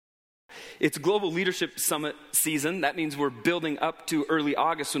It's Global Leadership Summit season. That means we're building up to early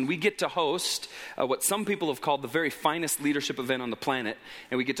August when we get to host what some people have called the very finest leadership event on the planet.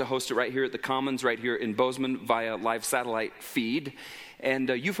 And we get to host it right here at the Commons, right here in Bozeman via live satellite feed. And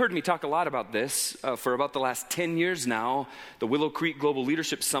you've heard me talk a lot about this for about the last 10 years now. The Willow Creek Global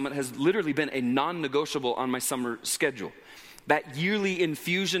Leadership Summit has literally been a non-negotiable on my summer schedule. That yearly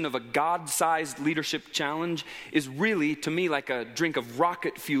infusion of a God-sized leadership challenge is really, to me, like a drink of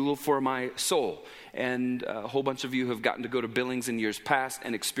rocket fuel for my soul. And a whole bunch of you have gotten to go to Billings in years past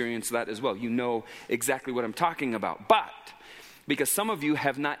and experience that as well. You know exactly what I'm talking about. But because some of you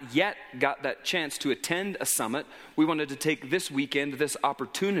have not yet got that chance to attend a summit, we wanted to take this weekend, this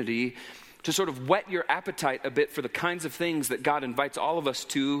opportunity, to sort of whet your appetite a bit for the kinds of things that God invites all of us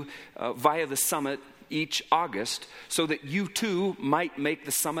to via the summit each August, so that you too might make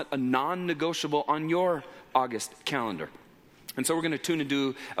the summit a non-negotiable on your August calendar. And so we're going to tune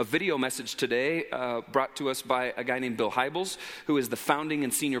into a video message today brought to us by a guy named Bill Hybels, who is the founding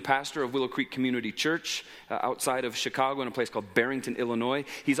and senior pastor of Willow Creek Community Church outside of Chicago in a place called Barrington, Illinois.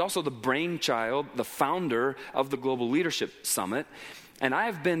 He's also the brainchild, the founder of the Global Leadership Summit. And I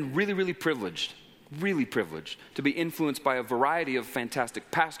have been really privileged to be influenced by a variety of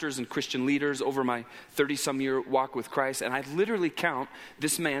fantastic pastors and Christian leaders over my 30-some-year walk with Christ. And I literally count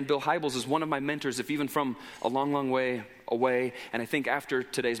this man, Bill Hybels, as one of my mentors, if even from a long way away. And I think after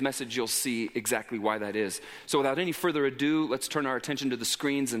today's message, you'll see exactly why that is. So without any further ado, let's turn our attention to the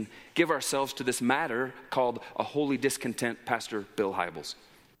screens and give ourselves to this matter called A Holy Discontent, Pastor Bill Hybels.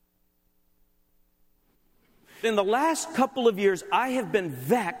 In the last couple of years, I have been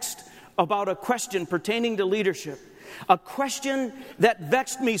vexed about a question pertaining to leadership. A question that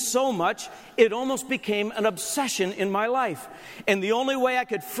vexed me so much, it almost became an obsession in my life. And the only way I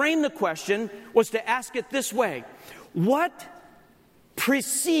could frame the question was to ask it this way: what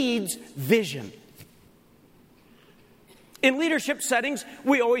precedes vision? In leadership settings,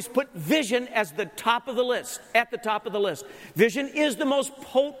 we always put vision as the top of the list, at the top of the list. Vision is the most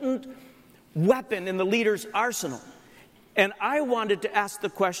potent weapon in the leader's arsenal. And I wanted to ask the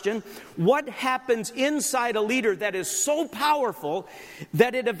question, what happens inside a leader that is so powerful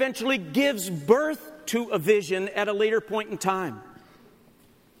that it eventually gives birth to a vision at a later point in time?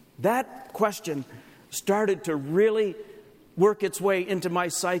 That question started to really work its way into my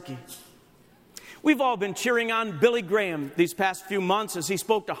psyche. We've all been cheering on Billy Graham these past few months as he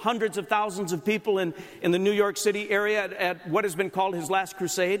spoke to hundreds of thousands of people in the New York City area at what has been called his last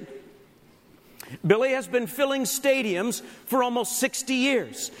crusade. Billy has been filling stadiums for almost 60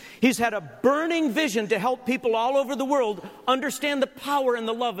 years. He's had a burning vision to help people all over the world understand the power and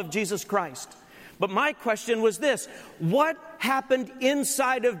the love of Jesus Christ. But my question was this: what happened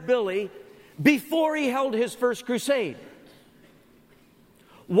inside of Billy before he held his first crusade?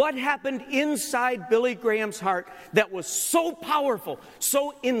 What happened inside Billy Graham's heart that was so powerful,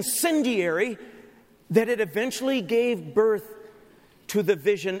 so incendiary, that it eventually gave birth to the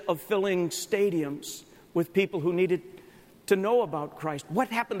vision of filling stadiums with people who needed to know about Christ? What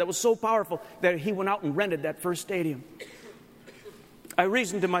happened that was so powerful that he went out and rented that first stadium? I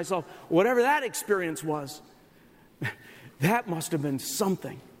reasoned to myself, whatever that experience was, that must have been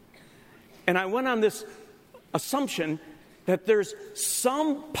something. And I went on this assumption that there's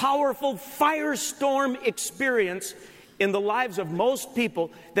some powerful firestorm experience in the lives of most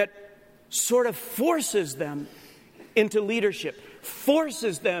people that sort of forces them into leadership,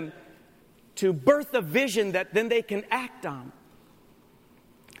 forces them to birth a vision that then they can act on.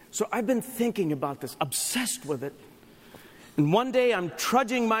 So I've been thinking about this, obsessed with it. And one day I'm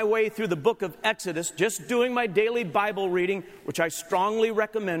trudging my way through the book of Exodus, just doing my daily Bible reading, which I strongly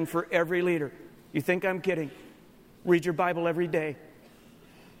recommend for every leader. You think I'm kidding? Read your Bible every day.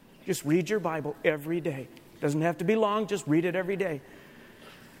 Just read your Bible every day. Doesn't have to be long, just read it every day.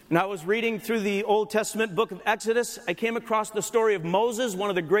 And I was reading through the Old Testament book of Exodus. I came across the story of Moses, one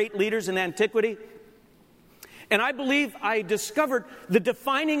of the great leaders in antiquity. And I believe I discovered the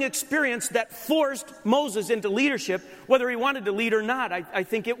defining experience that forced Moses into leadership, whether he wanted to lead or not. I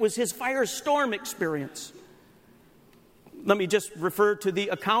think it was his firestorm experience. Let me just refer to the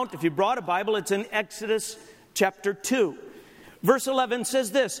account. If you brought a Bible, it's in Exodus chapter 2. Verse 11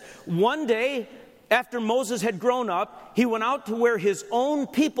 says this: one day, after Moses had grown up, he went out to where his own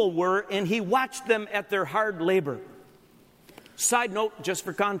people were, and he watched them at their hard labor. Side note, just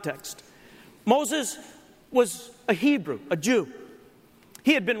for context, Moses was a Hebrew, a Jew.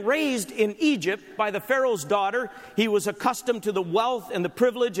 He had been raised in Egypt by the Pharaoh's daughter. He was accustomed to the wealth and the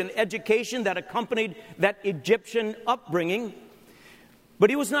privilege and education that accompanied that Egyptian upbringing. But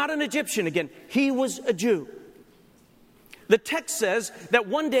he was not an Egyptian again. He was a Jew. The text says that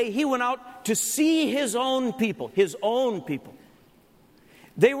one day he went out to see his own people, his own people.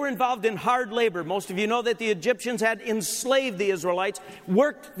 They were involved in hard labor. Most of you know that the Egyptians had enslaved the Israelites,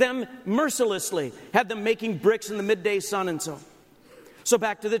 worked them mercilessly, had them making bricks in the midday sun and so. So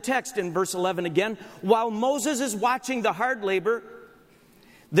back to the text in verse 11 again. While Moses is watching the hard labor,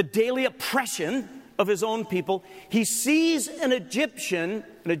 the daily oppression of his own people, he sees an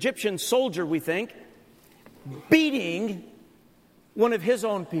Egyptian soldier, we think, beating one of his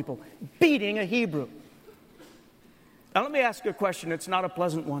own people, beating a Hebrew. Now let me ask you a question. It's not a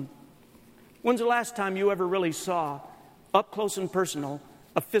pleasant one. When's the last time you ever really saw, up close and personal,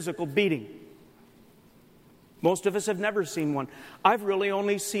 a physical beating? Most of us have never seen one. I've really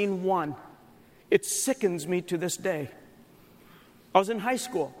only seen one. It sickens me to this day. I was in high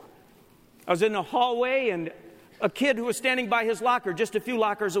school. I was in a hallway, and a kid who was standing by his locker, just a few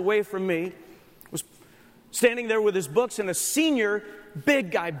lockers away from me, was standing there with his books, and a senior, big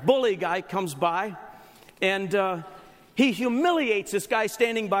guy, bully guy comes by, and he humiliates this guy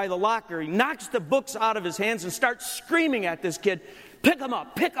standing by the locker. He knocks the books out of his hands and starts screaming at this kid, "Pick them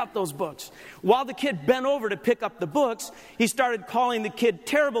up, pick up those books." While the kid bent over to pick up the books, he started calling the kid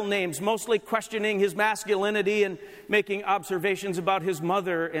terrible names, mostly questioning his masculinity and making observations about his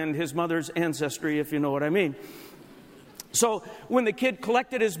mother and his mother's ancestry, if you know what I mean. So when the kid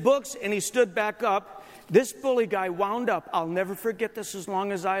collected his books and he stood back up, this bully guy wound up. I'll never forget this as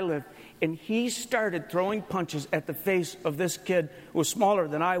long as I live. And he started throwing punches at the face of this kid who was smaller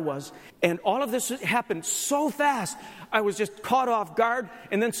than I was. And all of this happened so fast, I was just caught off guard.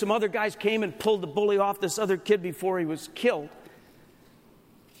 And then some other guys came and pulled the bully off this other kid before he was killed.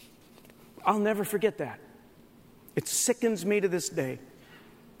 I'll never forget that. It sickens me to this day.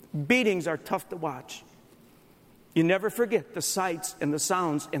 Beatings are tough to watch. You never forget the sights and the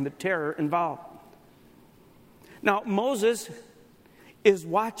sounds and the terror involved. Now, Moses is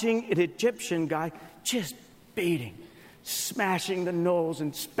watching an Egyptian guy just beating, smashing the nose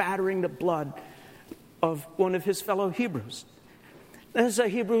and spattering the blood of one of his fellow Hebrews. This is a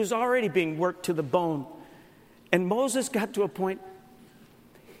Hebrew who's already being worked to the bone. And Moses got to a point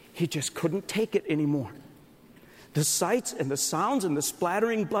he just couldn't take it anymore. The sights and the sounds and the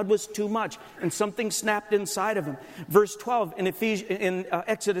splattering blood was too much, and something snapped inside of him. Verse 12 in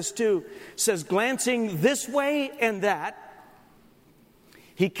Exodus 2 says, glancing this way and that,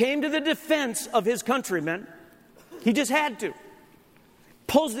 he came to the defense of his countrymen. He just had to.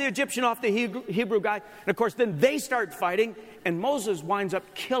 Pulls the Egyptian off the Hebrew guy, and of course then they start fighting, and Moses winds up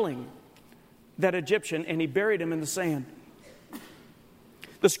killing that Egyptian, and he buried him in the sand.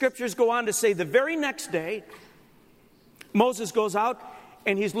 The scriptures go on to say the very next day, Moses goes out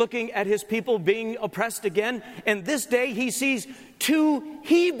and he's looking at his people being oppressed again. And this day he sees two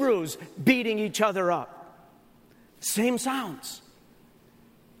Hebrews beating each other up. Same sounds.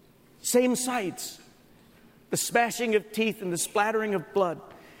 Same sights. The smashing of teeth and the splattering of blood.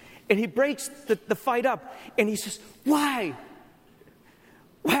 And he breaks the fight up and he says, why?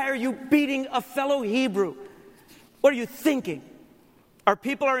 Why are you beating a fellow Hebrew? What are you thinking? Our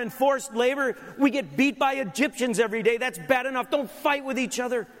people are in forced labor. We get beat by Egyptians every day. That's bad enough. Don't fight with each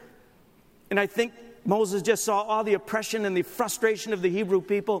other. And I think Moses just saw all the oppression and the frustration of the Hebrew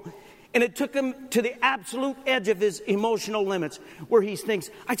people. And it took him to the absolute edge of his emotional limits, where he thinks,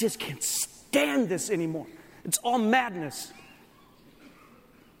 I just can't stand this anymore. It's all madness.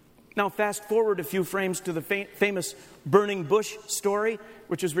 Now fast forward a few frames to the famous burning bush story,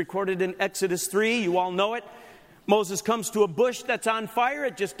 which is recorded in Exodus 3. You all know it. Moses comes to a bush that's on fire.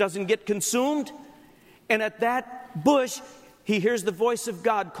 It just doesn't get consumed. And at that bush, he hears the voice of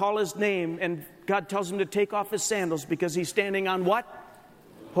God call his name. And God tells him to take off his sandals because he's standing on what?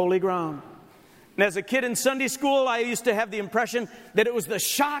 Holy ground. And as a kid in Sunday school, I used to have the impression that it was the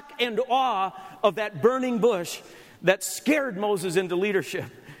shock and awe of that burning bush that scared Moses into leadership.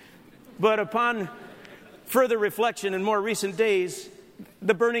 But upon further reflection in more recent days,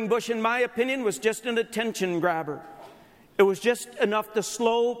 the burning bush, in my opinion, was just an attention grabber. It was just enough to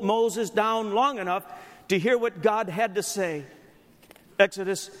slow Moses down long enough to hear what God had to say.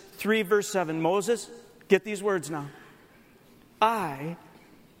 Exodus 3, verse 7. Moses, get these words now.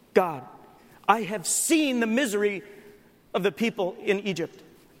 God, I have seen the misery of the people in Egypt.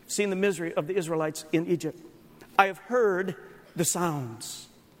 Seen the misery of the Israelites in Egypt. I have heard the sounds.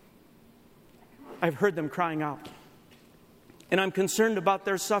 I've heard them crying out. And I'm concerned about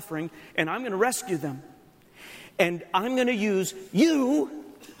their suffering, and I'm going to rescue them. And I'm going to use you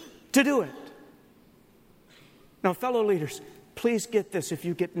to do it. Now, fellow leaders, please get this if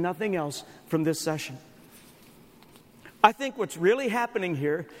you get nothing else from this session. I think what's really happening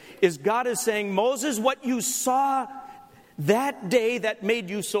here is God is saying, Moses, what you saw that day that made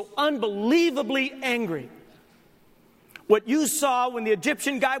you so unbelievably angry, what you saw when the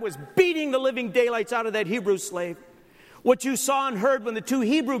Egyptian guy was beating the living daylights out of that Hebrew slave, what you saw and heard when the two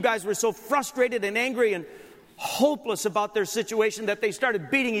Hebrew guys were so frustrated and angry and hopeless about their situation that they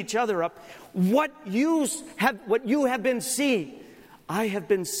started beating each other up, what you have been seeing, I have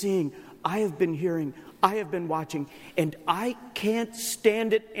been seeing, I have been hearing, I have been watching, and I can't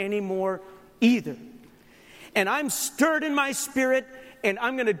stand it anymore either. And I'm stirred in my spirit, and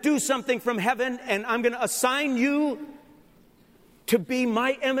I'm going to do something from heaven, and I'm going to assign you to be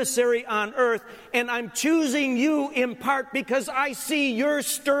my emissary on earth. And I'm choosing you in part because I see you're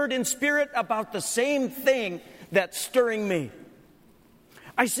stirred in spirit about the same thing that's stirring me.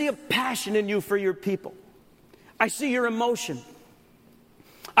 I see a passion in you for your people. I see your emotion.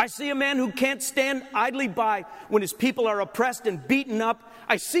 I see a man who can't stand idly by when his people are oppressed and beaten up.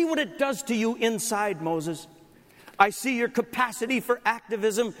 I see what it does to you inside, Moses. I see your capacity for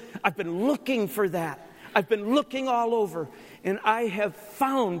activism. I've been looking for that. I've been looking all over, and I have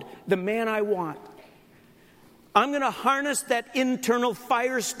found the man I want. I'm going to harness that internal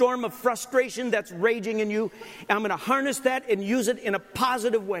firestorm of frustration that's raging in you. And I'm going to harness that and use it in a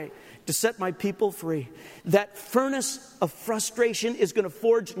positive way to set my people free. That furnace of frustration is going to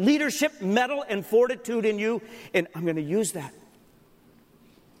forge leadership, mettle, and fortitude in you, and I'm going to use that.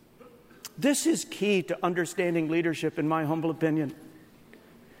 This is key to understanding leadership, in my humble opinion.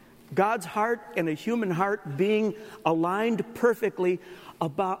 God's heart and a human heart being aligned perfectly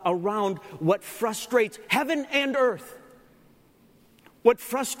around what frustrates heaven and earth, what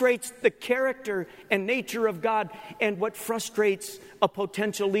frustrates the character and nature of God, and what frustrates a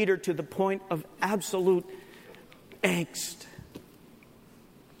potential leader to the point of absolute angst.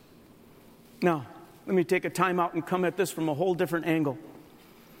 Now, let me take a time out and come at this from a whole different angle.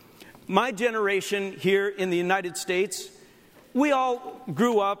 My generation here in the United States, we all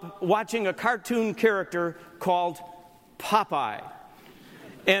grew up watching a cartoon character called Popeye.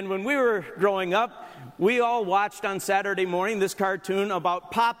 And when we were growing up, we all watched on Saturday morning this cartoon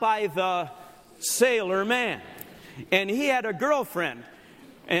about Popeye the Sailor Man. And he had a girlfriend.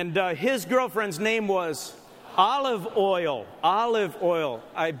 And his girlfriend's name was Olive Oyl. Olive Oyl.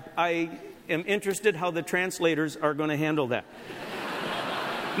 I am interested how the translators are going to handle that.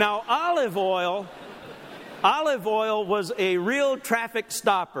 Now, Olive Oyl was a real traffic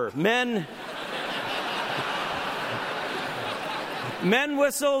stopper. Men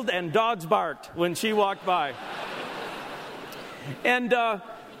whistled and dogs barked when she walked by. And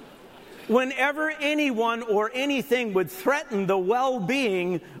whenever anyone or anything would threaten the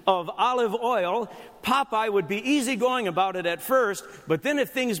well-being of Olive Oyl, Popeye would be easygoing about it at first, but then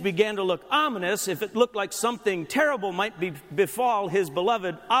if things began to look ominous, if it looked like something terrible might befall his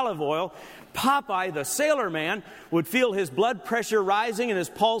beloved Olive Oyl, Popeye, the sailor man, would feel his blood pressure rising and his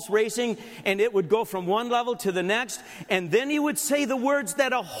pulse racing, and it would go from one level to the next, and then he would say the words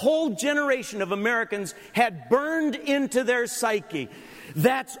that a whole generation of Americans had burned into their psyche.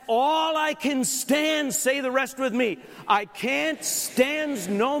 That's all I can stand, say the rest with me. I can't stand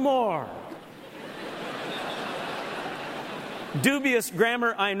no more. Dubious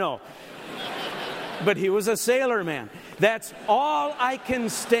grammar, I know. But he was a sailor man. That's all I can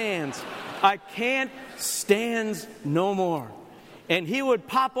stand. I can't stand no more. And he would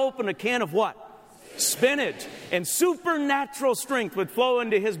pop open a can of what? Spinach. And supernatural strength would flow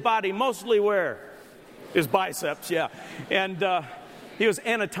into his body, mostly where? His biceps, yeah. And he was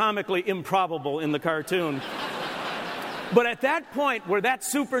anatomically improbable in the cartoon. But at that point where that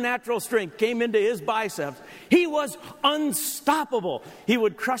supernatural strength came into his biceps, he was unstoppable. He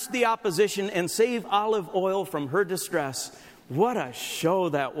would crush the opposition and save Olive Oyl from her distress. What a show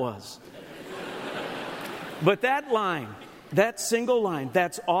that was. But that line, that single line,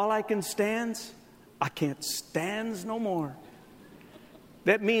 that's all I can stand, I can't stand no more.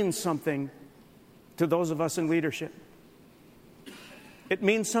 That means something to those of us in leadership. It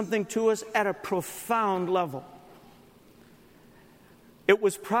means something to us at a profound level. It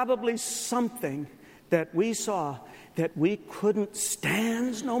was probably something that we saw that we couldn't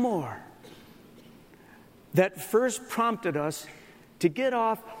stand no more, that first prompted us to get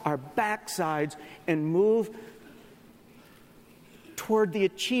off our backsides and move toward the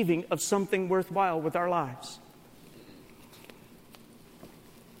achieving of something worthwhile with our lives.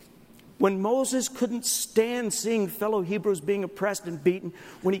 When Moses couldn't stand seeing fellow Hebrews being oppressed and beaten,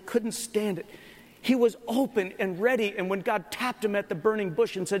 when he couldn't stand it, he was open and ready. And when God tapped him at the burning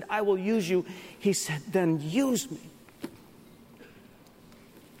bush and said, I will use you, he said, then use me.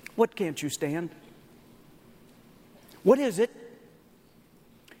 What can't you stand? What is it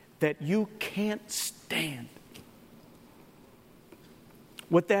that you can't stand?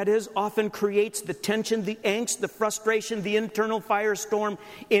 What that is often creates the tension, the angst, the frustration, the internal firestorm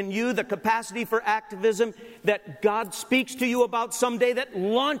in you, the capacity for activism that God speaks to you about someday that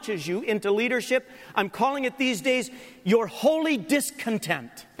launches you into leadership. I'm calling it these days your holy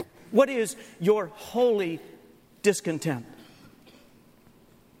discontent. What is your holy discontent?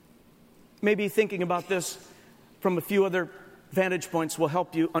 Maybe thinking about this from a few other vantage points will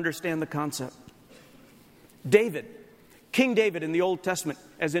help you understand the concept. David, King David in the Old Testament,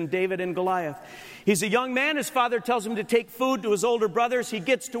 as in David and Goliath. He's a young man. His father tells him to take food to his older brothers. He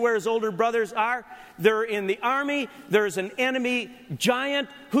gets to where his older brothers are. They're in the army. There's an enemy giant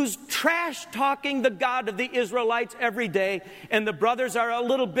who's trash-talking the God of the Israelites every day. And the brothers are a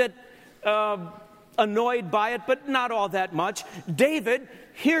little bit annoyed by it, but not all that much. David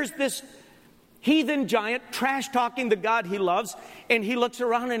hears this heathen giant trash-talking the God he loves, and he looks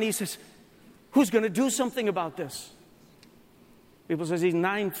around and he says, who's going to do something about this? People says he's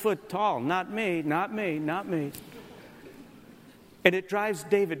 9 foot tall. Not me, not me, not me. And it drives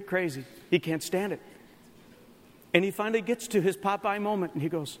David crazy. He can't stand it. And he finally gets to his Popeye moment and he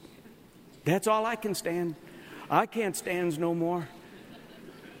goes, that's all I can stand. I can't stand no more.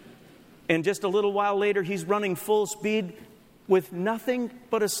 And just a little while later, he's running full speed with nothing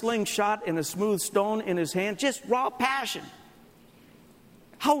but a slingshot and a smooth stone in his hand. Just raw passion.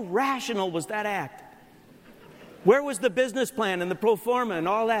 How rational was that act? Where was the business plan and the pro forma and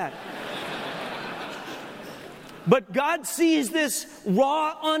all that? But God sees this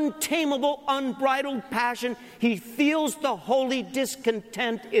raw, untamable, unbridled passion. He feels the holy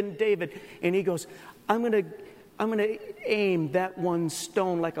discontent in David. And he goes, I'm going to aim that one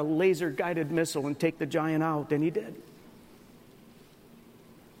stone like a laser-guided missile and take the giant out. And he did.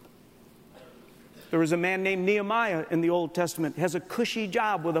 There was a man named Nehemiah in the Old Testament, has a cushy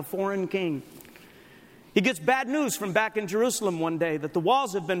job with a foreign king. He gets bad news from back in Jerusalem one day that the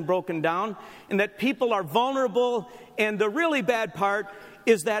walls have been broken down and that people are vulnerable. And the really bad part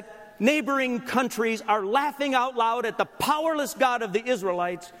is that neighboring countries are laughing out loud at the powerless God of the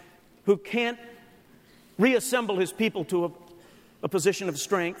Israelites who can't reassemble his people to a position of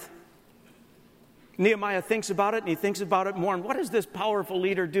strength. Nehemiah thinks about it, and he thinks about it more. And what does this powerful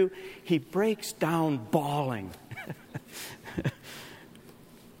leader do? He breaks down bawling.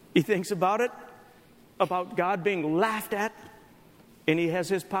 He thinks about God being laughed at, and he has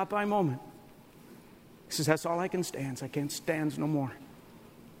his Popeye moment. He says, that's all I can stand. I can't stand no more.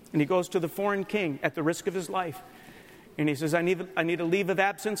 And he goes to the foreign king at the risk of his life. And he says, I need a leave of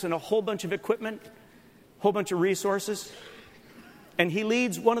absence and a whole bunch of equipment, a whole bunch of resources. And he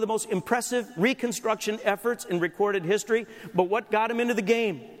leads one of the most impressive reconstruction efforts in recorded history. But what got him into the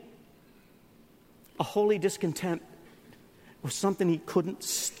game? A holy discontent was something he couldn't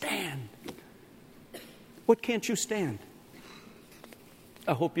stand. What can't you stand?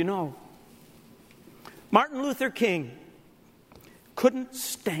 I hope you know. Martin Luther King couldn't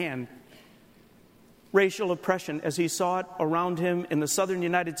stand racial oppression as he saw it around him in the southern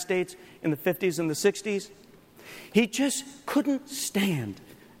United States in the 50s and the 60s. He just couldn't stand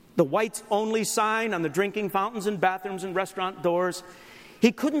the whites only sign on the drinking fountains and bathrooms and restaurant doors.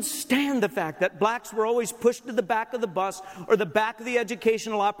 He couldn't stand the fact that blacks were always pushed to the back of the bus or the back of the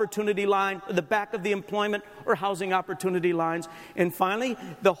educational opportunity line or the back of the employment or housing opportunity lines. And finally,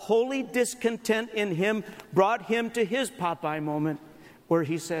 the holy discontent in him brought him to his Popeye moment where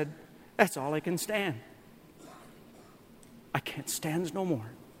he said, that's all I can stand. I can't stand no more.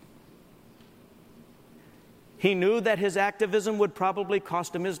 He knew that his activism would probably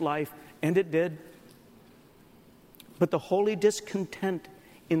cost him his life, and it did. But the holy discontent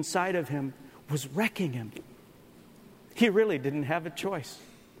inside of him was wrecking him. He really didn't have a choice.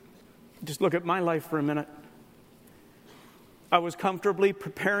 Just look at my life for a minute. I was comfortably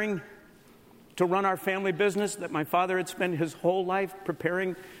preparing to run our family business that my father had spent his whole life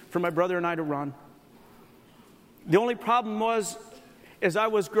preparing for my brother and I to run. The only problem was, as I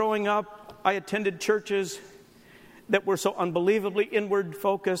was growing up, I attended churches that were so unbelievably inward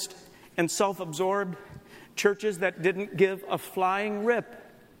focused and self-absorbed, churches that didn't give a flying rip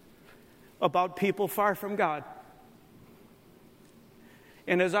about people far from God.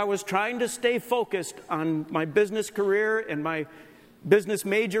 And as I was trying to stay focused on my business career and my business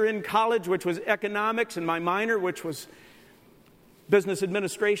major in college, which was economics, and my minor, which was business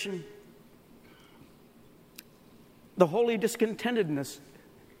administration, the holy discontentedness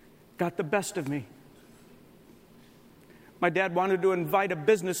got the best of me. My dad wanted to invite a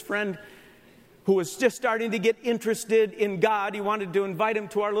business friend who was just starting to get interested in God. He wanted to invite him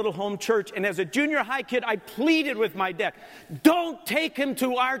to our little home church. And as a junior high kid, I pleaded with my dad, don't take him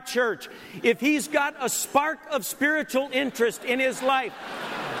to our church. If he's got a spark of spiritual interest in his life,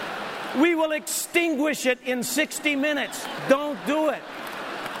 we will extinguish it in 60 minutes. Don't do it.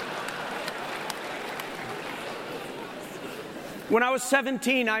 When I was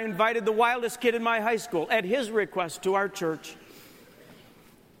 17, I invited the wildest kid in my high school, at his request, to our church.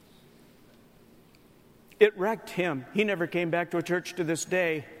 It wrecked him. He never came back to a church to this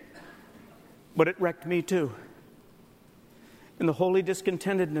day, but it wrecked me too. And the holy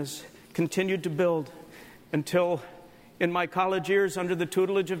discontentedness continued to build until in my college years, under the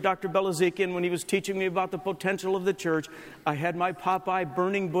tutelage of Dr. Belazikian, when he was teaching me about the potential of the church, I had my Popeye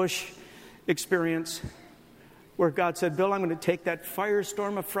burning bush experience where God said, Bill, I'm going to take that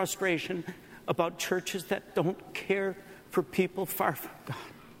firestorm of frustration about churches that don't care for people far from God.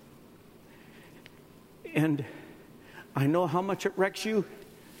 And I know how much it wrecks you,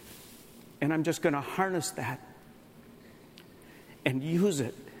 and I'm just going to harness that and use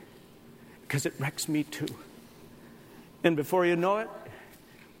it because it wrecks me too. And before you know it,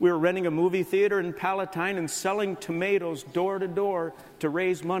 we were renting a movie theater in Palatine and selling tomatoes door to door to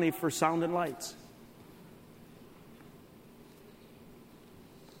raise money for Sound and Lights.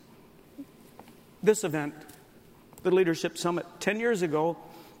 This event, the Leadership Summit, 10 years ago,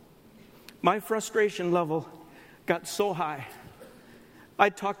 my frustration level got so high. I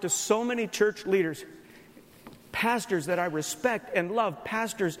talked to so many church leaders, pastors that I respect and love,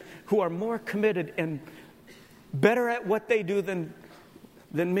 pastors who are more committed and better at what they do than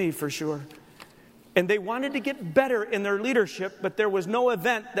me, for sure. And they wanted to get better in their leadership, but there was no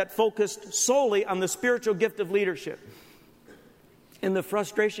event that focused solely on the spiritual gift of leadership. And the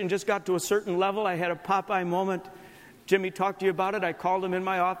frustration just got to a certain level. I had a Popeye moment. Jimmy talked to you about it. I called him in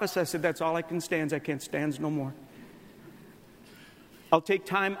my office. I said, that's all I can stand. I can't stand no more. I'll take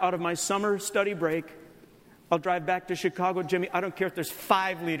time out of my summer study break. I'll drive back to Chicago. Jimmy, I don't care if there's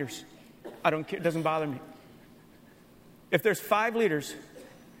 5 leaders. I don't care. It doesn't bother me. If there's 5 leaders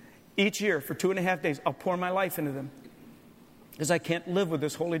each year for 2.5 days, I'll pour my life into them. Because I can't live with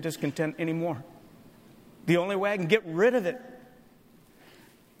this holy discontent anymore. The only way I can get rid of it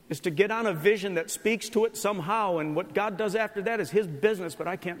is to get on a vision that speaks to it somehow, and what God does after that is His business, but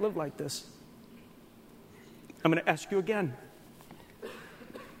I can't live like this. I'm going to ask you again.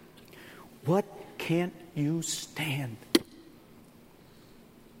 What can't you stand?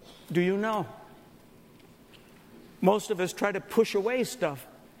 Do you know? Most of us try to push away stuff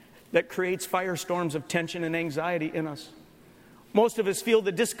that creates firestorms of tension and anxiety in us. Most of us feel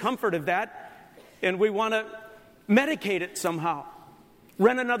the discomfort of that, and we want to medicate it somehow.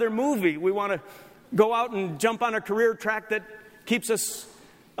 Rent another movie. We want to go out and jump on a career track that keeps us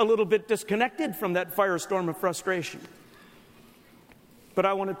a little bit disconnected from that firestorm of frustration. But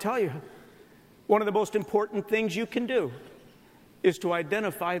I want to tell you, one of the most important things you can do is to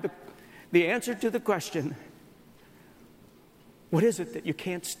identify the answer to the question, what is it that you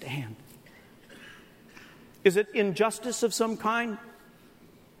can't stand? Is it injustice of some kind?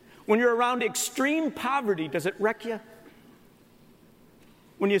 When you're around extreme poverty, does it wreck you?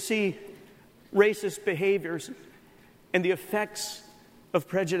 When you see racist behaviors and the effects of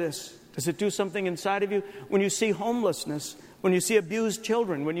prejudice, does it do something inside of you? When you see homelessness, when you see abused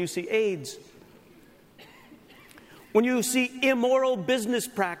children, when you see AIDS, when you see immoral business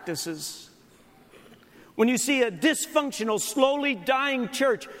practices, when you see a dysfunctional, slowly dying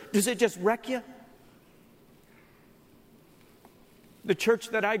church, does it just wreck you? The church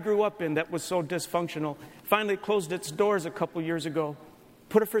that I grew up in that was so dysfunctional finally closed its doors a couple years ago.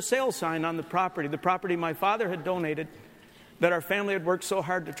 Put a for sale sign on the property my father had donated, that our family had worked so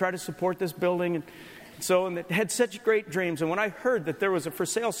hard to try to support this building, and it had such great dreams. And when I heard that there was a for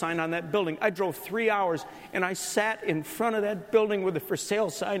sale sign on that building, I drove 3 hours and I sat in front of that building with a for sale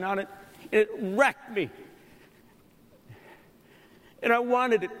sign on it, and it wrecked me. And I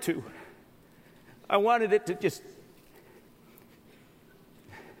wanted it to. I wanted it to just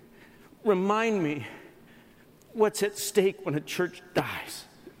remind me what's at stake when a church dies.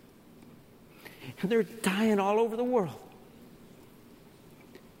 And they're dying all over the world.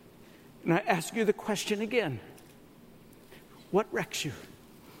 And I ask you the question again. What wrecks you?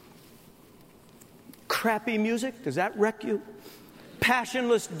 Crappy music, does that wreck you?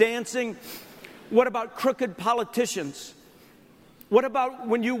 Passionless dancing? What about crooked politicians? What about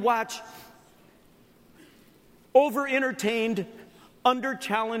when you watch over-entertained,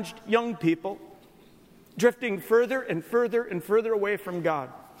 under-challenged young people drifting further and further and further away from God?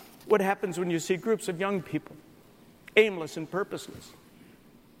 What happens when you see groups of young people, aimless and purposeless?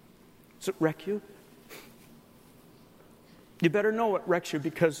 Does it wreck you? You better know it wrecks you,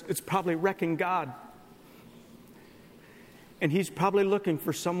 because it's probably wrecking God. And He's probably looking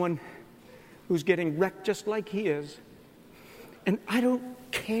for someone who's getting wrecked just like He is. And I don't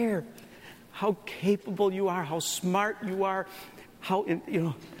care how capable you are, how smart you are, how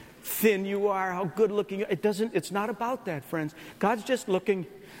thin you are, how good looking you are. It's not about that, friends. God's just looking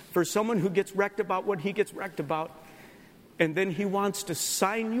for someone who gets wrecked about what He gets wrecked about. And then He wants to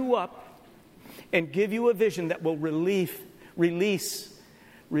sign you up and give you a vision that will relieve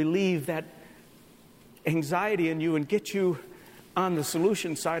that anxiety in you and get you on the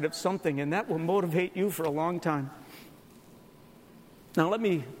solution side of something, and that will motivate you for a long time. Now let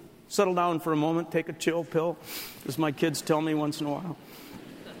me settle down for a moment, take a chill pill, as my kids tell me once in a while.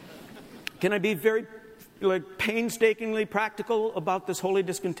 Can I be very painstakingly practical about this holy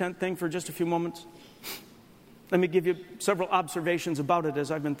discontent thing for just a few moments? Let me give you several observations about it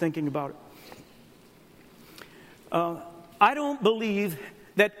as I've been thinking about it. I don't believe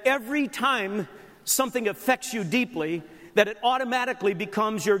that every time something affects you deeply, that it automatically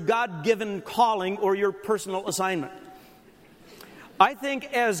becomes your God-given calling or your personal assignment. I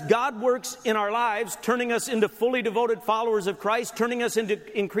think as God works in our lives, turning us into fully devoted followers of Christ, turning us into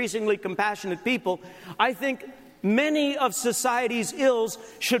increasingly compassionate people, I think many of society's ills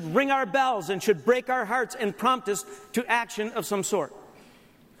should ring our bells and should break our hearts and prompt us to action of some sort.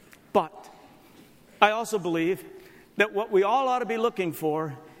 But I also believe that what we all ought to be looking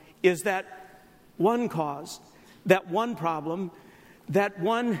for is that one cause, that one problem, that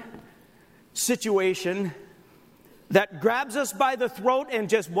one situation that grabs us by the throat and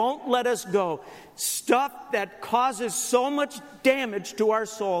just won't let us go. Stuff that causes so much damage to our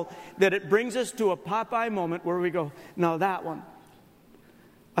soul that it brings us to a Popeye moment where we go, now that one,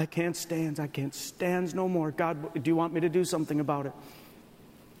 I can't stand no more. God, do you want me to do something about it?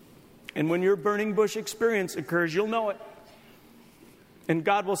 And when your burning bush experience occurs, you'll know it. And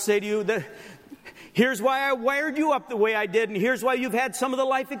God will say to you that, here's why I wired you up the way I did, and here's why you've had some of the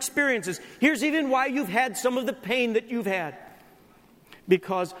life experiences. Here's even why you've had some of the pain that you've had.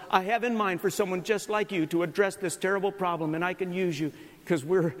 Because I have in mind for someone just like you to address this terrible problem, and I can use you because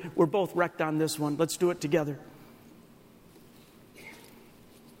we're both wrecked on this one. Let's do it together. I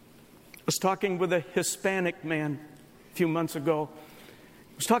was talking with a Hispanic man a few months ago.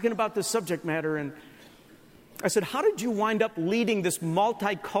 I was talking about this subject matter, and I said, how did you wind up leading this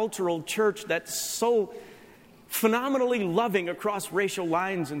multicultural church that's so phenomenally loving across racial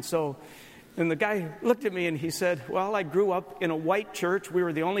lines? And the guy looked at me and he said, well, I grew up in a white church. We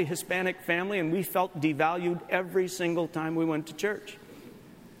were the only Hispanic family, and we felt devalued every single time we went to church.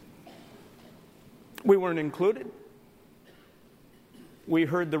 We weren't included. We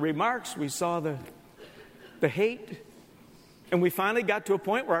heard the remarks. We saw the hate. And we finally got to a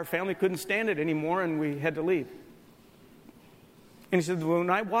point where our family couldn't stand it anymore, and we had to leave. And he said, when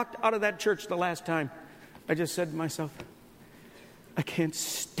I walked out of that church the last time, I just said to myself, I can't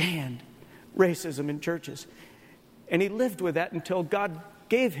stand racism in churches. And he lived with that until God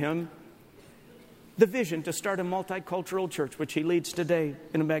gave him the vision to start a multicultural church, which he leads today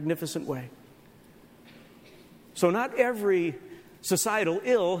in a magnificent way. So not every societal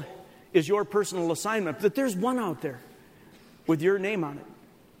ill is your personal assignment, but there's one out there with your name on it,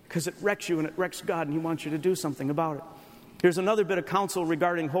 because it wrecks you and it wrecks God, and He wants you to do something about it. Here's another bit of counsel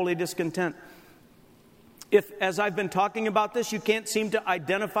regarding holy discontent. If, as I've been talking about this, you can't seem to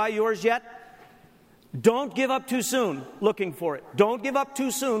identify yours yet, don't give up too soon looking for it. Don't give up too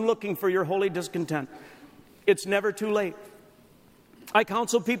soon looking for your holy discontent. It's never too late. I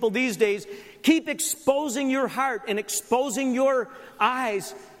counsel people these days, keep exposing your heart and exposing your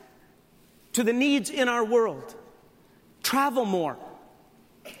eyes to the needs in our world. Travel more.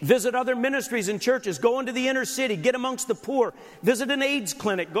 Visit other ministries and churches. Go into the inner city. Get amongst the poor. Visit an AIDS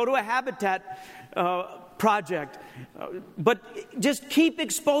clinic. Go to a Habitat project. But just keep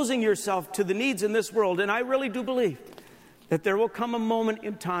exposing yourself to the needs in this world. And I really do believe that there will come a moment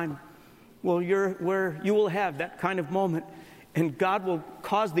in time where you will have that kind of moment. And God will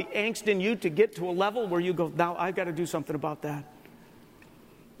cause the angst in you to get to a level where you go, now I've got to do something about that.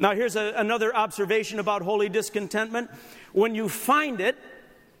 Now, here's another observation about holy discontentment. When you find it,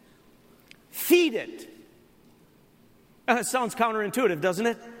 feed it. It sounds counterintuitive, doesn't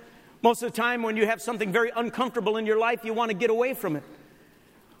it? Most of the time when you have something very uncomfortable in your life, you want to get away from it.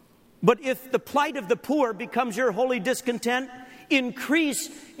 But if the plight of the poor becomes your holy discontent, increase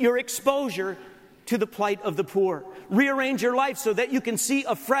your exposure to the plight of the poor. Rearrange your life so that you can see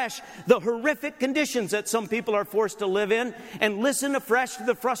afresh the horrific conditions that some people are forced to live in, and listen afresh to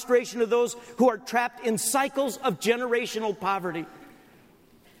the frustration of those who are trapped in cycles of generational poverty.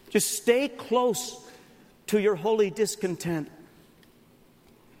 Just stay close to your holy discontent.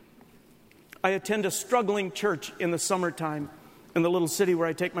 I attend a struggling church in the summertime in the little city where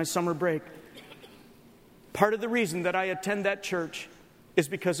I take my summer break. Part of the reason that I attend that church is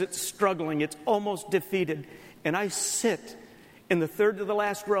because it's struggling. It's almost defeated. And I sit in the third to the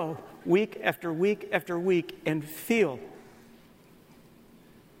last row week after week after week and feel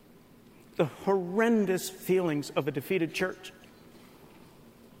the horrendous feelings of a defeated church.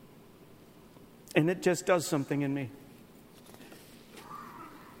 And it just does something in me.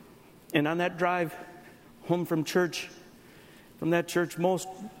 And on that drive home from church, from that church, most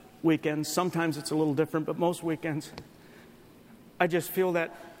weekends, sometimes it's a little different, but most weekends, I just feel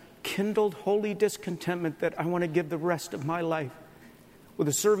that kindled holy discontentment that I want to give the rest of my life with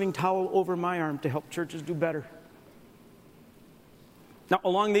a serving towel over my arm to help churches do better. Now,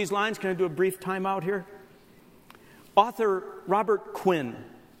 along these lines, can I do a brief time out here? Author Robert Quinn,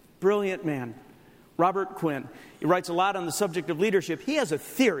 brilliant man, Robert Quinn. He writes a lot on the subject of leadership. He has a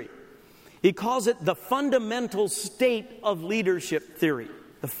theory. He calls it the fundamental state of leadership theory.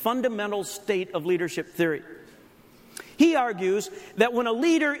 The fundamental state of leadership theory. He argues that when a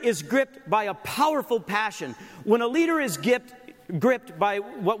leader is gripped by a powerful passion, when a leader is gripped by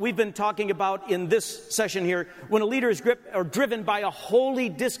what we've been talking about in this session here, when a leader is gripped or driven by a holy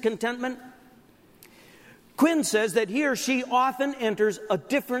discontentment, Quinn says that he or she often enters a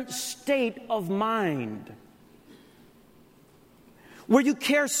different state of mind, where you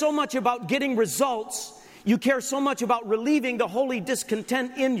care so much about getting results, you care so much about relieving the holy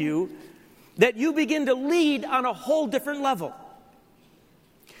discontent in you, that you begin to lead on a whole different level.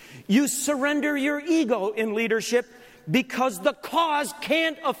 You surrender your ego in leadership because the cause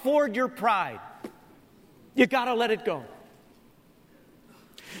can't afford your pride. You got to let it go.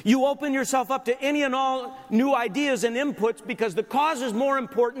 You open yourself up to any and all new ideas and inputs because the cause is more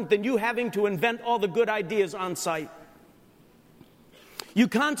important than you having to invent all the good ideas on site. You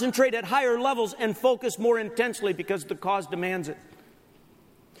concentrate at higher levels and focus more intensely because the cause demands it.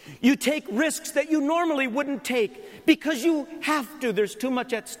 You take risks that you normally wouldn't take because you have to. There's too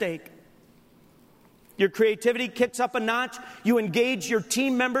much at stake. Your creativity kicks up a notch. You engage your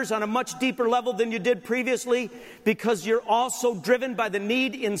team members on a much deeper level than you did previously because you're also driven by the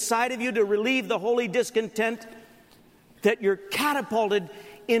need inside of you to relieve the holy discontent, that you're catapulted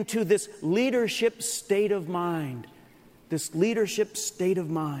into this leadership state of mind. This leadership state of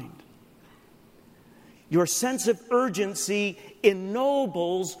mind. Your sense of urgency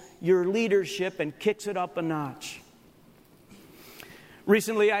ennobles your leadership and kicks it up a notch.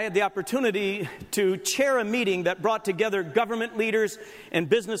 Recently, I had the opportunity to chair a meeting that brought together government leaders and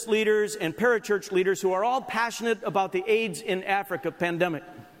business leaders and parachurch leaders who are all passionate about the AIDS in Africa pandemic.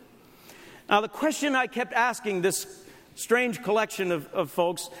 Now, the question I kept asking this strange collection of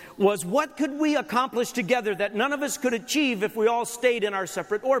folks was, what could we accomplish together that none of us could achieve if we all stayed in our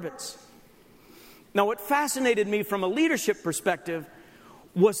separate orbits? Now, what fascinated me from a leadership perspective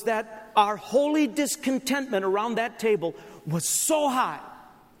was that our holy discontentment around that table was so high.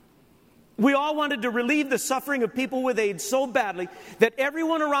 We all wanted to relieve the suffering of people with AIDS so badly that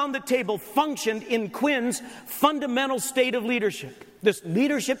everyone around the table functioned in Quinn's fundamental state of leadership, this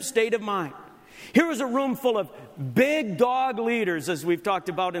leadership state of mind. Here was a room full of big dog leaders, as we've talked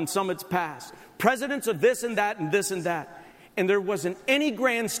about in summits past, presidents of this and that and this and that. And there wasn't any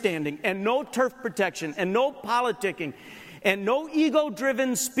grandstanding and no turf protection and no politicking and no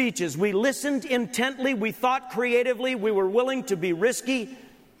ego-driven speeches. We listened intently. We thought creatively. We were willing to be risky.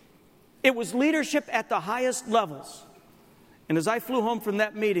 It was leadership at the highest levels. And as I flew home from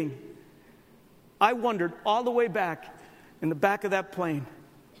that meeting, I wondered all the way back in the back of that plane,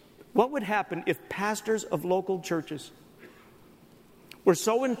 what would happen if pastors of local churches were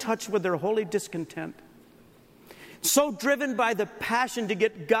so in touch with their holy discontent, so driven by the passion to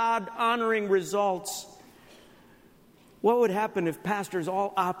get God-honoring results? What would happen if pastors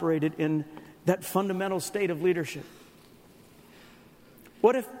all operated in that fundamental state of leadership?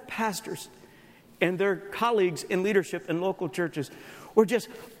 What if pastors and their colleagues in leadership in local churches were just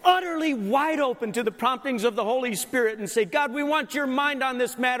utterly wide open to the promptings of the Holy Spirit and say, God, we want your mind on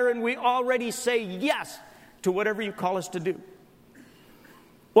this matter, and we already say yes to whatever you call us to do?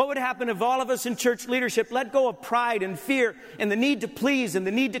 What would happen if all of us in church leadership let go of pride and fear and the need to please and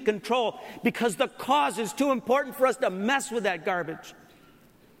the need to control because the cause is too important for us to mess with that garbage?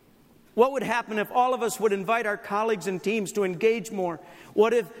 What would happen if all of us would invite our colleagues and teams to engage more?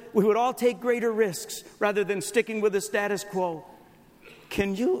 What if we would all take greater risks rather than sticking with the status quo?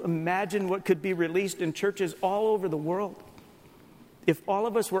 Can you imagine what could be released in churches all over the world if all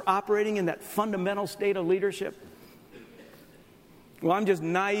of us were operating in that fundamental state of leadership? Well, I'm just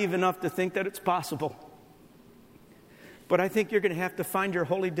naive enough to think that it's possible. But I think you're going to have to find your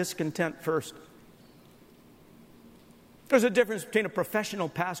holy discontent first. There's a difference between a professional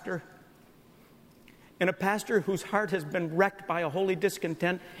pastor and a pastor whose heart has been wrecked by a holy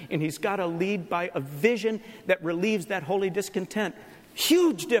discontent, and he's got to lead by a vision that relieves that holy discontent.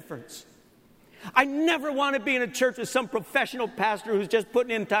 Huge difference. I never want to be in a church with some professional pastor who's just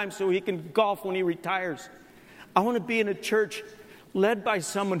putting in time so he can golf when he retires. I want to be in a church led by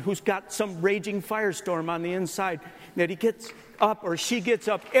someone who's got some raging firestorm on the inside, that he gets up or she gets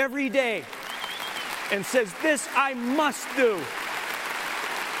up every day and says, this I must do.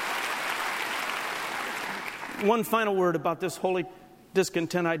 One final word about this holy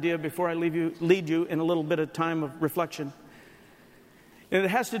discontent idea before I lead you in a little bit of time of reflection. And it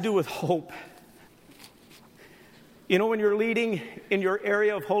has to do with hope. You know, when you're leading in your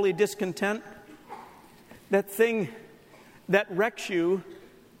area of holy discontent, that thing that wrecks you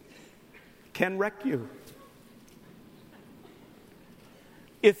can wreck you.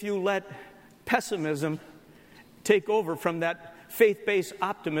 If you let pessimism take over from that faith-based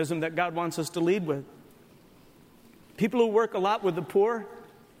optimism that God wants us to lead with. People who work a lot with the poor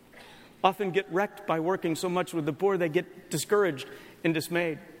often get wrecked by working so much with the poor, they get discouraged and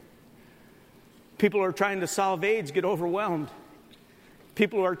dismayed. People who are trying to solve AIDS get overwhelmed.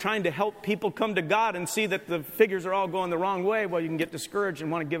 People who are trying to help people come to God and see that the figures are all going the wrong way, well, you can get discouraged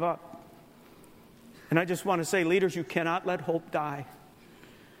and want to give up. And I just want to say, leaders, you cannot let hope die.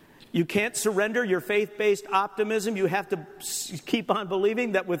 You can't surrender your faith-based optimism. You have to keep on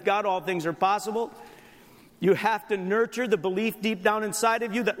believing that with God all things are possible. You have to nurture the belief deep down inside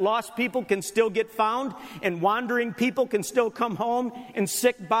of you that lost people can still get found, and wandering people can still come home, and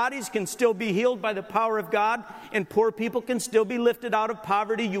sick bodies can still be healed by the power of God, and poor people can still be lifted out of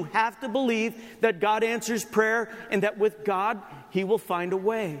poverty. You have to believe that God answers prayer and that with God, He will find a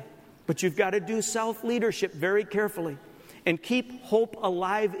way. But you've got to do self-leadership very carefully and keep hope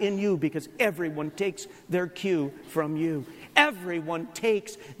alive in you, because everyone takes their cue from you. Everyone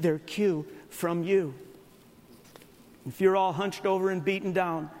takes their cue from you. If you're all hunched over and beaten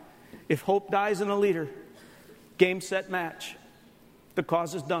down, if hope dies in a leader, game, set, match. The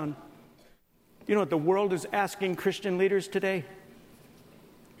cause is done. You know what the world is asking Christian leaders today?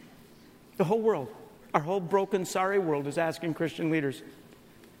 The whole world, our whole broken, sorry world is asking Christian leaders,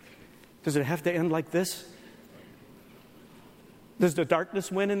 does it have to end like this? Does the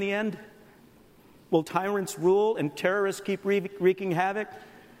darkness win in the end? Will tyrants rule and terrorists keep wreaking havoc?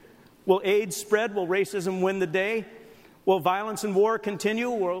 Will AIDS spread? Will racism win the day? Will violence and war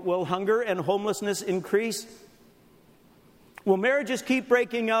continue? Will hunger and homelessness increase? Will marriages keep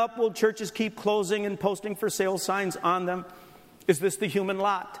breaking up? Will churches keep closing and posting for sale signs on them? Is this the human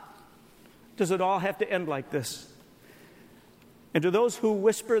lot? Does it all have to end like this? And to those who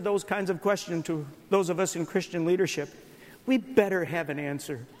whisper those kinds of questions to those of us in Christian leadership, we better have an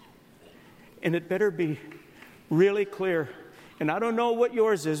answer. And it better be really clear. And I don't know what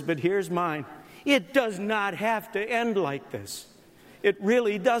yours is, but here's mine. It does not have to end like this. It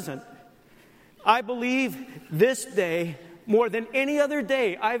really doesn't. I believe this day, more than any other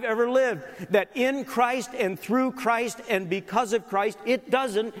day I've ever lived, that in Christ and through Christ and because of Christ, it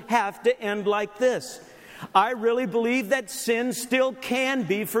doesn't have to end like this. I really believe that sin still can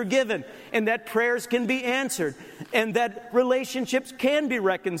be forgiven, and that prayers can be answered, and that relationships can be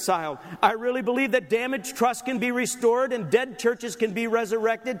reconciled. I really believe that damaged trust can be restored and dead churches can be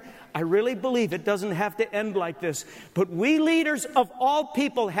resurrected. I really believe it doesn't have to end like this. But we leaders of all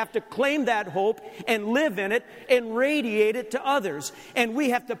people have to claim that hope and live in it and radiate it to others. And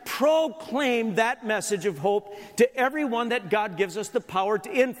we have to proclaim that message of hope to everyone that God gives us the power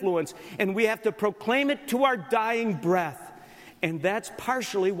to influence. And we have to proclaim it to our dying breath. And that's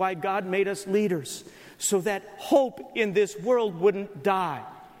partially why God made us leaders, so that hope in this world wouldn't die.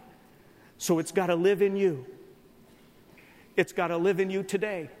 So it's got to live in you. It's got to live in you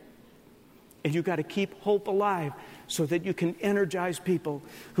today. And you've got to keep hope alive so that you can energize people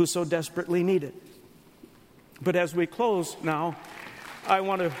who so desperately need it. But as we close now, I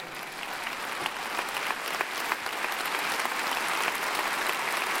want to...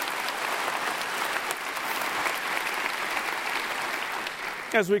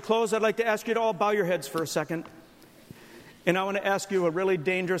 As we close, I'd like to ask you to all bow your heads for a second. And I want to ask you a really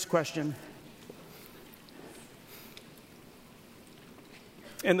dangerous question.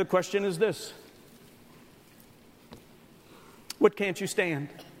 And the question is this: what can't you stand?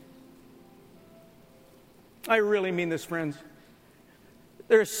 I really mean this, friends.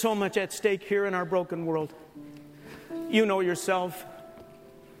 There is so much at stake here in our broken world. You know yourself.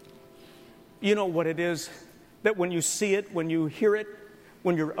 You know what it is that when you see it, when you hear it,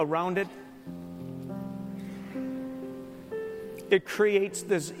 when you're around it, it creates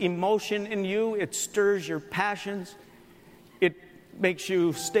this emotion in you. It stirs your passions. It makes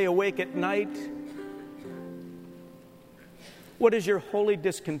you stay awake at night. What is your holy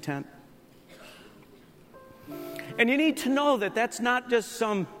discontent? And you need to know that that's not just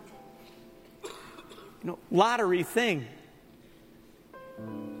some lottery thing.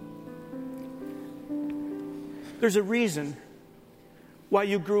 There's a reason why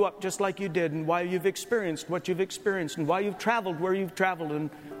you grew up just like you did, and why you've experienced what you've experienced, and why you've traveled where you've traveled, and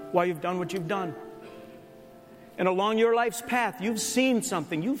why you've done what you've done. And along your life's path, you've seen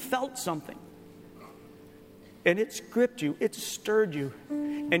something, you've felt something. And it's gripped you, it's stirred you.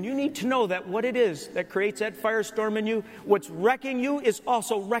 And you need to know that what it is that creates that firestorm in you, what's wrecking you is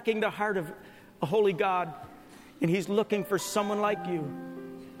also wrecking the heart of a holy God. And He's looking for someone like you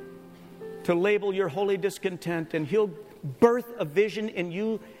to label your holy discontent, and He'll birth a vision in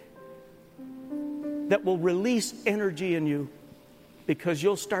you that will release energy in you, because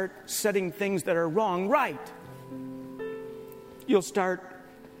you'll start setting things that are wrong right. You'll start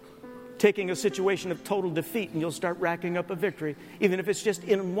taking a situation of total defeat, and you'll start racking up a victory, even if it's just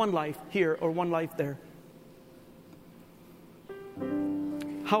in one life here or one life there.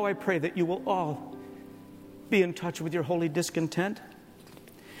 How I pray that you will all be in touch with your holy discontent.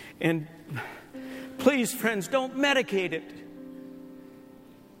 And please, friends, don't medicate it.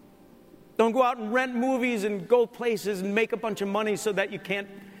 Don't go out and rent movies and go places and make a bunch of money so that you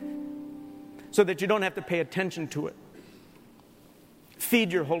don't have to pay attention to it.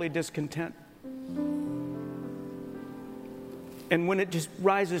 Feed your holy discontent. And when it just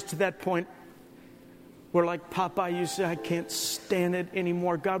rises to that point where, like Popeye, you say, I can't stand it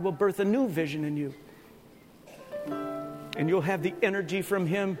anymore, God will birth a new vision in you. And you'll have the energy from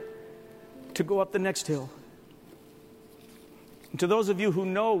Him to go up the next hill. And to those of you who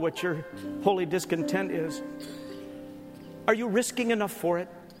know what your holy discontent is, are you risking enough for it?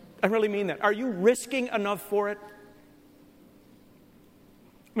 I really mean that. Are you risking enough for it?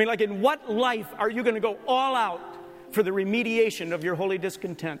 I mean, like, in what life are you going to go all out for the remediation of your holy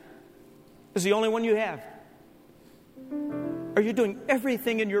discontent? It's the only one you have. Are you doing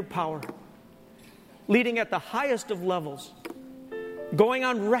everything in your power, leading at the highest of levels, going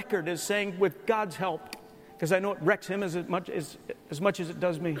on record as saying, with God's help, because I know it wrecks Him as much as it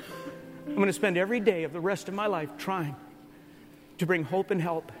does me, I'm going to spend every day of the rest of my life trying to bring hope and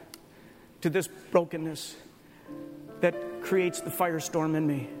help to this brokenness that creates the firestorm in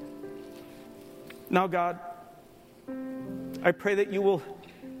me. Now, God, I pray that you will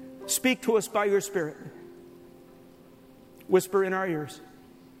speak to us by your Spirit. Whisper in our ears.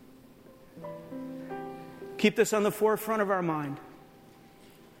 Keep this on the forefront of our mind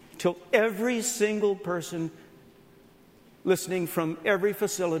till every single person listening from every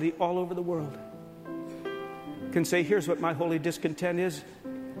facility all over the world can say, here's what my holy discontent is.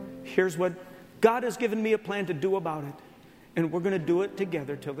 Here's what God has given me a plan to do about it. And we're going to do it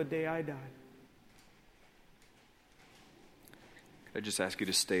together till the day I die. I just ask you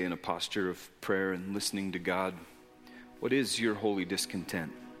to stay in a posture of prayer and listening to God. What is your holy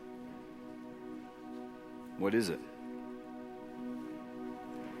discontent? What is it?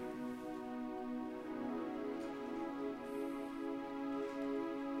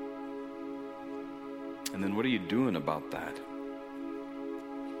 And then what are you doing about that?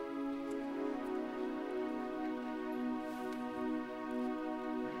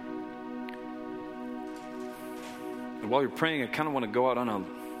 And while you're praying, I kind of want to go out on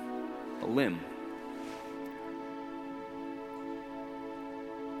a limb.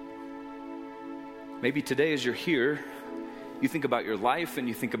 Maybe today as you're here, you think about your life and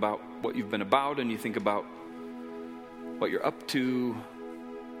you think about what you've been about and you think about what you're up to,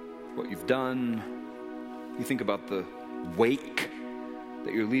 what you've done. You think about the wake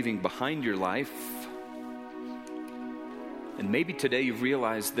that you're leaving behind your life. And maybe today you've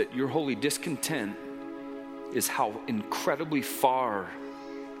realized that your holy discontent is how incredibly far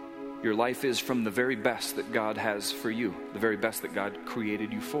your life is from the very best that God has for you, the very best that God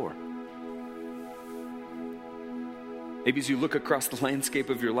created you for. Maybe as you look across the landscape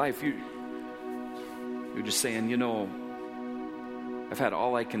of your life, you're just saying, you know, I've had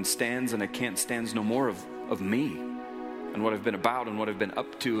all I can stands and I can't stands no more of me and what I've been about and what I've been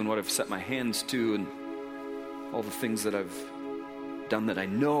up to and what I've set my hands to and all the things that I've done that I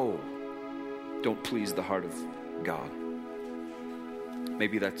know don't please the heart of God.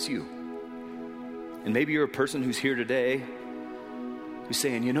 Maybe that's you. And maybe you're a person who's here today who's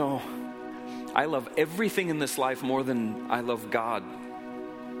saying, you know, I love everything in this life more than I love God.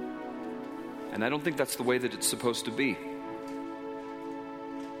 And I don't think that's the way that it's supposed to be.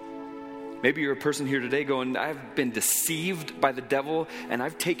 Maybe you're a person here today going, I've been deceived by the devil and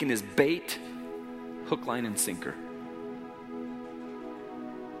I've taken his bait, hook, line, and sinker.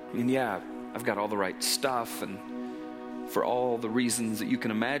 And yeah, I've got all the right stuff, and for all the reasons that you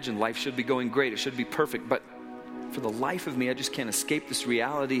can imagine, life should be going great, it should be perfect, but for the life of me, I just can't escape this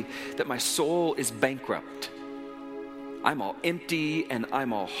reality that my soul is bankrupt. I'm all empty and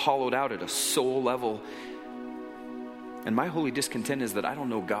I'm all hollowed out at a soul level. And my holy discontent is that I don't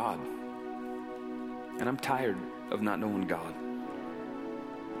know God. And I'm tired of not knowing God.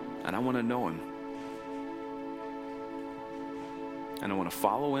 And I want to know him. And I want to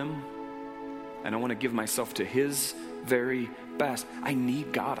follow him. And I want to give myself to his very best. I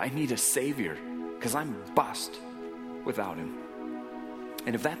need God. I need a Savior because I'm bust without him.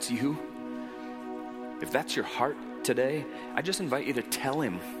 And if that's you, if that's your heart today, I just invite you to tell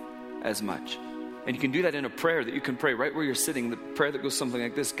him as much. And you can do that in a prayer that you can pray right where you're sitting, the prayer that goes something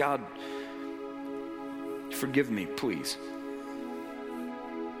like this: God, forgive me, please.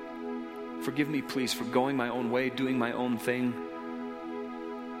 Forgive me, please, for going my own way, doing my own thing,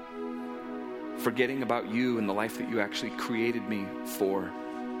 forgetting about you and the life that you actually created me for.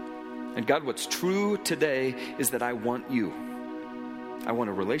 And God, what's true today is that I want you. I want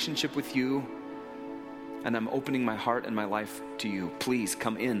a relationship with you, and I'm opening my heart and my life to you. Please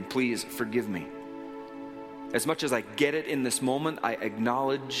come in. Please forgive me. As much as I get it in this moment, I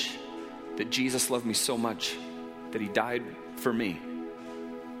acknowledge that Jesus loved me so much that he died for me.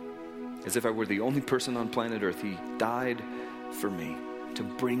 As if I were the only person on planet Earth, he died for me to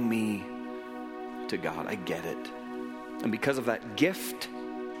bring me to God. I get it. And because of that gift,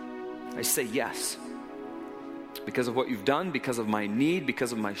 I say yes. Because of what you've done, because of my need,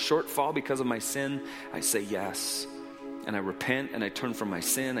 because of my shortfall, because of my sin, I say yes. And I repent and I turn from my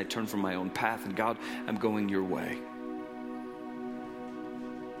sin, I turn from my own path, and God, I'm going your way.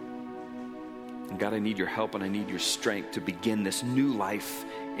 And God, I need your help and I need your strength to begin this new life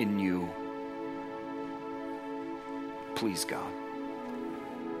in you. Please, God.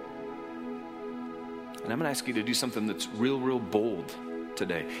 And I'm going to ask you to do something that's real bold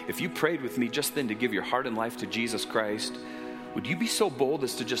today. If you prayed with me just then to give your heart and life to Jesus Christ, would you be so bold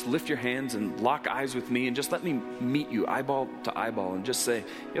as to just lift your hands and lock eyes with me and just let me meet you eyeball to eyeball and just say,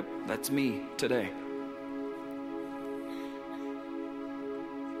 yep, that's me today.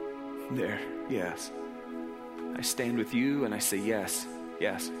 There, yes. I stand with you and I say yes,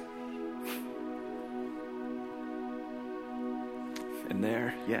 yes. And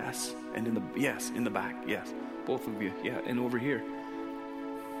there, yes. And in the back, yes. Both of you, yeah, and over here.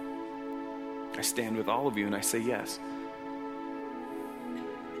 I stand with all of you and I say yes.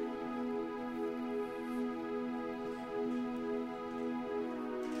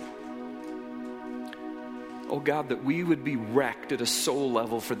 Oh God, that we would be wrecked at a soul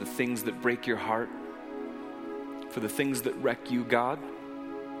level for the things that break your heart, for the things that wreck you, God.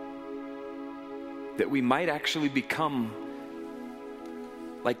 That we might actually become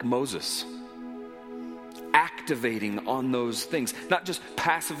like Moses, activating on those things, not just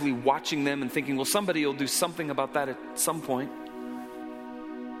passively watching them and thinking, well, somebody will do something about that at some point.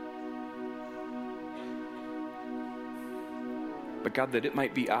 But God, that it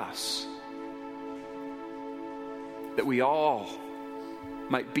might be us, that we all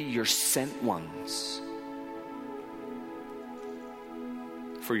might be your sent ones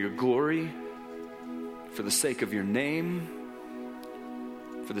for your glory, for the sake of your name,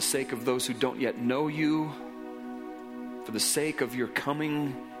 for the sake of those who don't yet know you, for the sake of your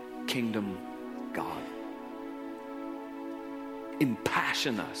coming kingdom, God.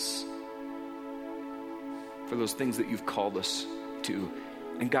 Impassion us for those things that you've called us to.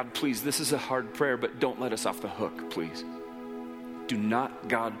 And God, please, this is a hard prayer, but don't let us off the hook, please. Do not,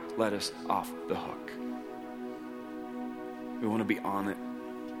 God, let us off the hook. We want to be on it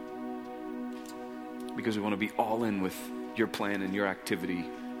because we want to be all in with your plan and your activity,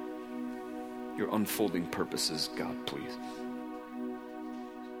 your unfolding purposes, God, please.